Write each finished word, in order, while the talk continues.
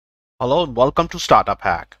Hello and welcome to Startup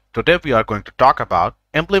Hack. Today we are going to talk about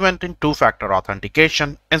implementing two-factor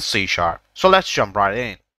authentication in C#. So let's jump right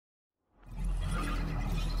in.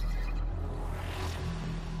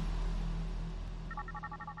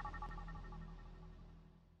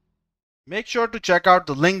 Make sure to check out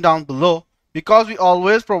the link down below because we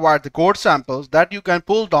always provide the code samples that you can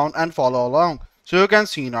pull down and follow along so you can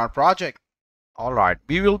see in our project. Alright,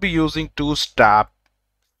 we will be using two-step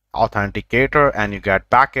authenticator and NuGet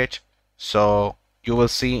package. So you will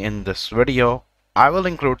see in this video. I will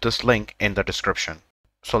include this link in the description.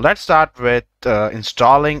 So let's start with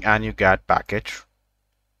installing a NuGet package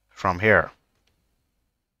from here.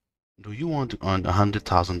 Do you want to earn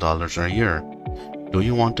 $100,000 a year? Do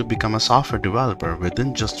you want to become a software developer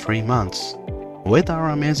within just 3 months? With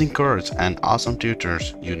our amazing course and awesome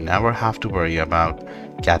tutors, you never have to worry about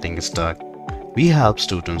getting stuck. We help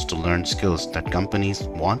students to learn skills that companies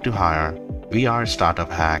want to hire. We are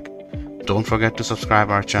Startup Hack. Don't forget to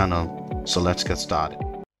subscribe our channel. So let's get started.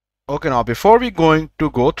 Okay, now before we going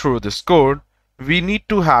to go through this code, we need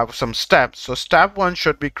to have some steps. So step 1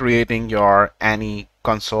 should be creating your any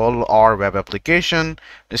console or web application.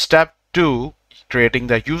 Step 2, creating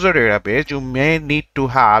the user database. You may need to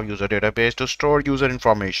have user database to store user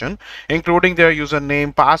information, including their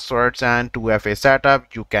username, passwords, and 2FA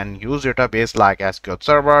setup. You can use database like SQL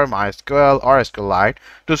Server, MySQL, or SQLite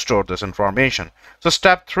to store this information. So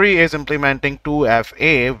step 3 is implementing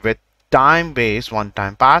 2FA with time-based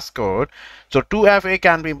one-time passcode. So 2FA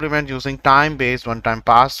can be implemented using time-based one-time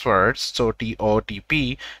passwords, so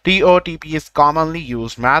TOTP. TOTP is commonly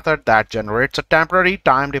used method that generates a temporary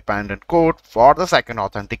time-dependent code for the second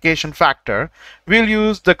authentication factor. We'll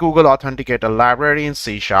use the Google Authenticator library in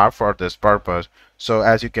C# for this purpose. So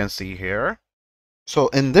as you can see here, so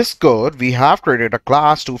in this code, we have created a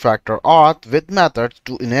class two-factor auth with methods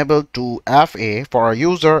to enable 2FA for a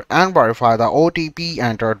user and verify the OTP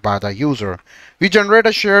entered by the user. We generate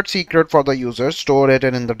a shared secret for the user, store it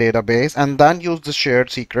in the database, and then use the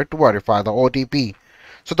shared secret to verify the OTP.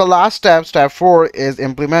 So the last step, step 4, is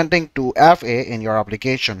implementing 2FA in your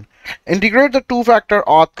application. Integrate the two-factor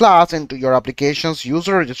auth class into your application's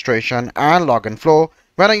user registration and login flow.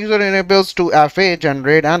 When a user enables 2FA,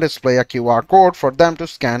 generate and display a QR code for them to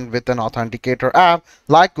scan with an authenticator app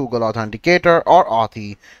like Google Authenticator or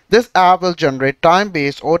Authy. This app will generate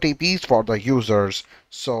time-based OTPs for the users.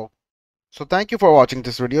 So thank you for watching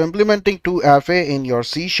this video. Implementing 2FA in your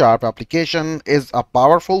C# application is a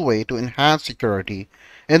powerful way to enhance security.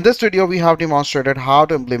 In this video, we have demonstrated how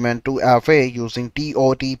to implement 2FA using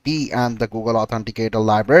TOTP and the Google Authenticator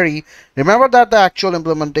library. Remember that the actual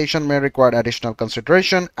implementation may require additional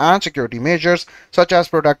consideration and security measures such as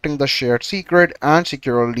protecting the shared secret and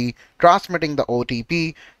securely transmitting the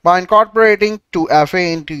OTP. By incorporating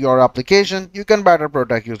 2FA into your application, you can better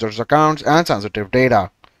protect users' accounts and sensitive data.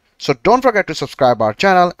 So don't forget to subscribe our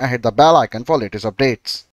channel and hit the bell icon for latest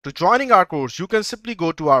updates. To joining our course, you can simply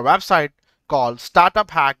go to our website called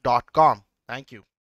startuphack.com. Thank you.